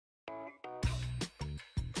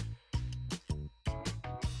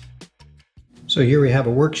So here we have a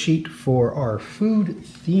worksheet for our food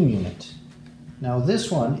theme unit. Now this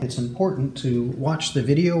one, it's important to watch the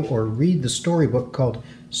video or read the storybook called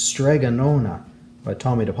Strega Nona by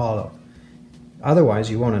Tommy DePaulo. Otherwise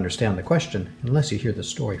you won't understand the question unless you hear the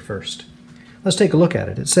story first. Let's take a look at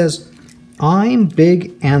it. It says, I'm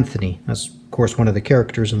Big Anthony. That's of course one of the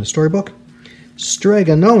characters in the storybook.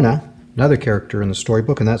 Strega Nona, another character in the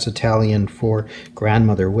storybook, and that's Italian for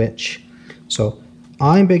grandmother witch. So,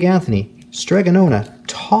 I'm Big Anthony. Strega Nona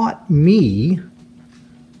taught me.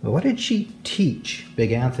 What did she teach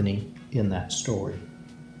Big Anthony in that story?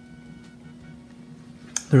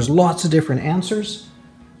 There's lots of different answers.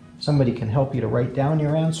 Somebody can help you to write down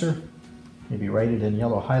your answer. Maybe write it in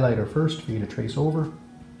yellow highlighter first for you to trace over.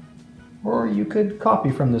 Or you could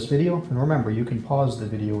copy from this video, and remember, you can pause the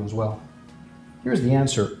video as well. Here's the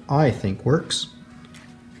answer I think works.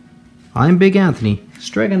 I'm Big Anthony.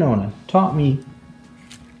 Strega Nona taught me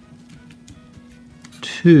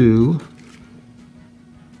to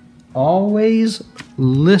always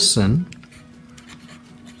listen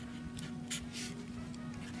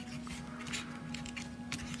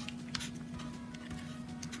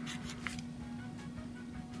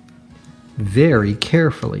very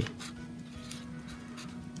carefully.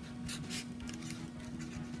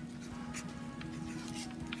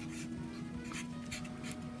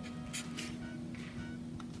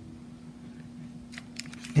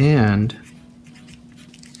 And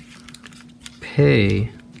pay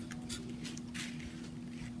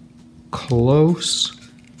close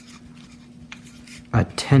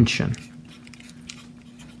attention.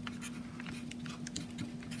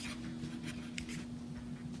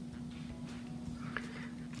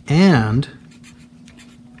 And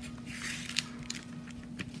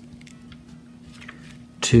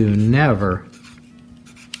to never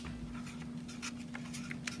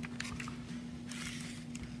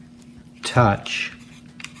touch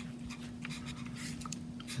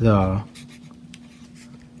the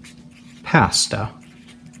pasta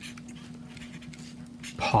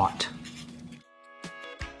pot.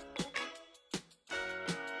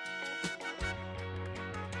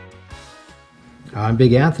 I'm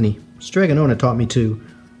Big Anthony. Strega Nona taught me to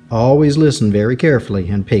always listen very carefully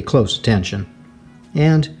and pay close attention,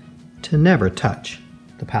 and to never touch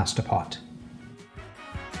the pasta pot.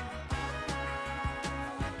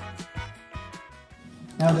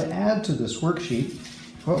 Now to add to this worksheet,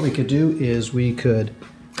 what we could do is we could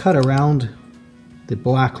cut around the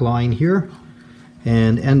black line here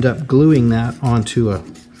and end up gluing that onto a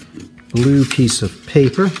blue piece of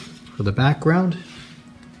paper for the background.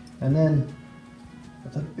 And then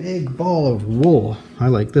with a big ball of wool, I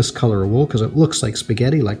like this color of wool because it looks like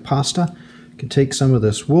spaghetti, like pasta. We can take some of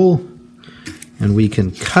this wool and we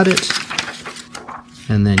can cut it,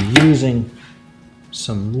 and then using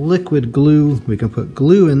some liquid glue, we can put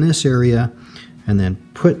glue in this area and then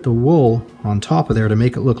put the wool on top of there to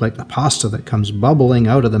make it look like the pasta that comes bubbling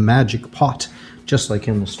out of the magic pot, just like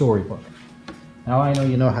in the storybook. Now I know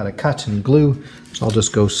you know how to cut and glue, so I'll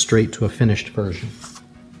just go straight to a finished version.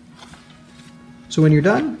 So when you're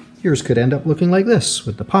done, yours could end up looking like this,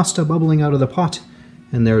 with the pasta bubbling out of the pot,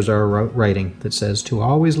 and there's our writing that says to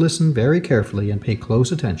always listen very carefully and pay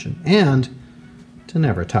close attention, and to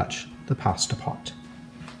never touch the pasta pot.